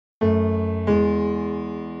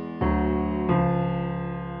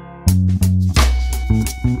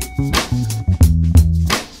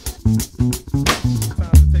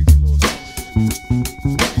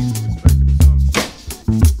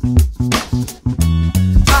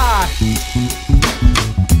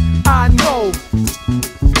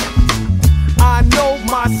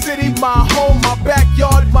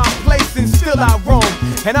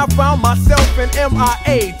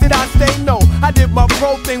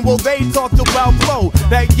everything, well they talked about flow.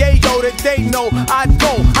 That yayo that they know, I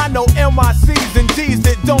don't. I know MICs and G's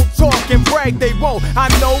that don't talk and brag, they won't. I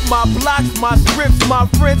know my blocks, my scripts, my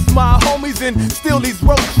friends, my homies, and still these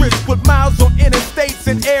road trips put miles on interstates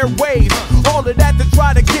and airways. All of that to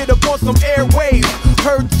try to get up on some airways.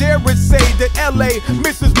 Heard Jared say that LA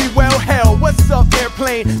misses me, well hell, what's up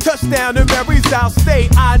airplane? Touchdown to Mary's I'll stay.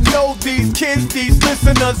 I know these kids, these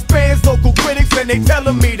listeners, fans, local critics, and they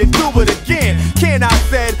telling me to do it again. Can I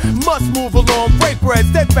said, must move along, break bread,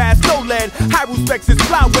 steadfast, no lead. Heiruspecs is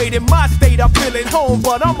flyweight in my state, I feel at home,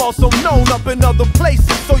 but I'm also known up in other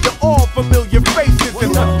places, so you're all familiar faces.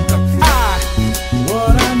 And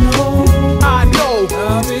what I know,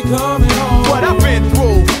 I'll be coming home. What I've been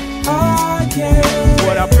through, I can't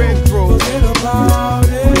what I've been through. forget about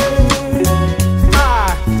it.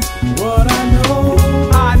 What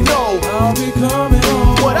I know, I'll be coming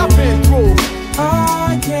home. What I've been through,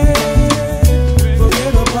 I can't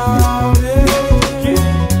forget about it.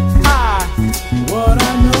 What I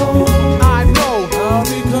know, I'll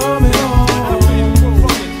be coming home.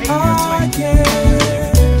 I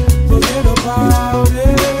can't forget about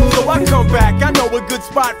it. so I come back, I know a good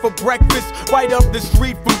spot for breakfast, right up the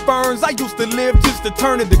street from Ferns. I used to live just to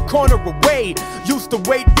turn the corner away. Used to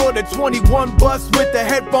wait for the 21 bus with the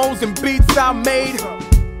headphones and beats I made.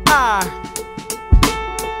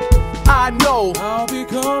 I know, I'll be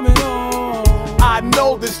coming home. I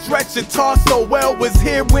know the stretch and toss so well was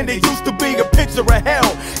here when it used to be a picture of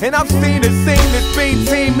hell. And I've seen a scene that's been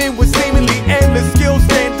teaming with seemingly endless skills.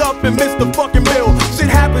 Stand up and miss the fucking bill. Shit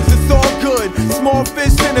happens, it's all good. Small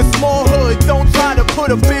fish in a small hood. Don't try to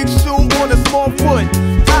put a big shoe on a small foot.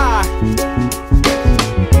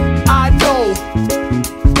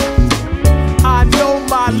 I know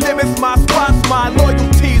my limits, my spots, my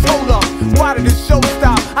loyalties. Hold up, why did the show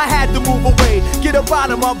stop? I had to move away, get up out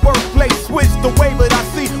of my birthplace, switch the way, but I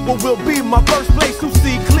see what will be my birthplace. Who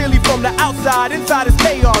see clearly from the outside, inside is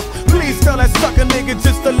chaos. Please tell that sucker nigga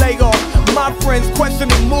just to lay off. My friends question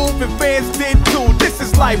the move and fans did too. This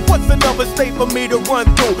is life, what's another state for me to run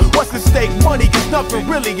through? What's the stake? Money, cause nothing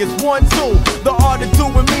really is one, two. The art of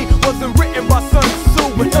doing me wasn't written by Sun Tzu.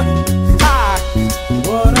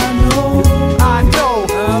 What I know,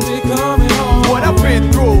 I'll be coming home. What I've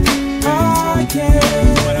been through, I can't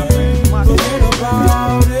forget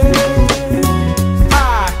about it.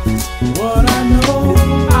 What I know,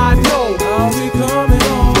 I'll be coming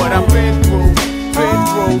home. what I've been through,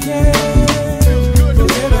 I can't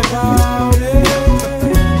forget about it.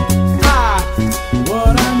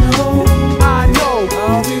 What I know,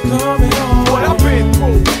 I'll be coming home. what I've been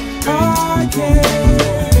through. I can't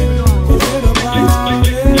forget about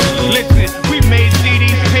it. Listen, we made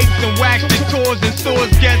CDs, tapes, and wax the tours and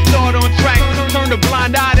stores get started on track. Turn a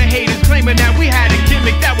blind eye to haters, claiming that we had a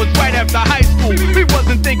gimmick that was right after high school. We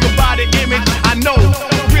wasn't thinking about an image, I know.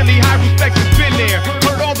 Really, Heiruspecs has been there.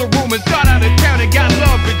 Heard all the rumors, got out of town and got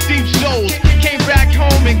love for deep shows. Came back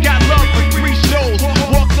home and got love for 3 shows.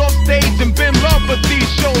 Walked off stage and been loved for these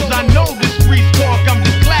shows. I know the streets talk, I'm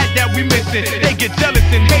just glad that we miss it. They get jealous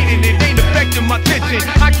and hating, it ain't affecting my attention.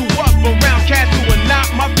 I grew up around cats who are not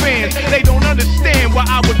my fans. They don't understand why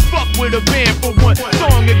I would fuck with a band for one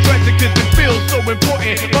song and dress it cause it feels so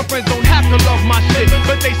important. My friends don't have to love my shit,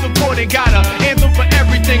 but they support it. Got an anthem for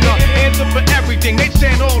everything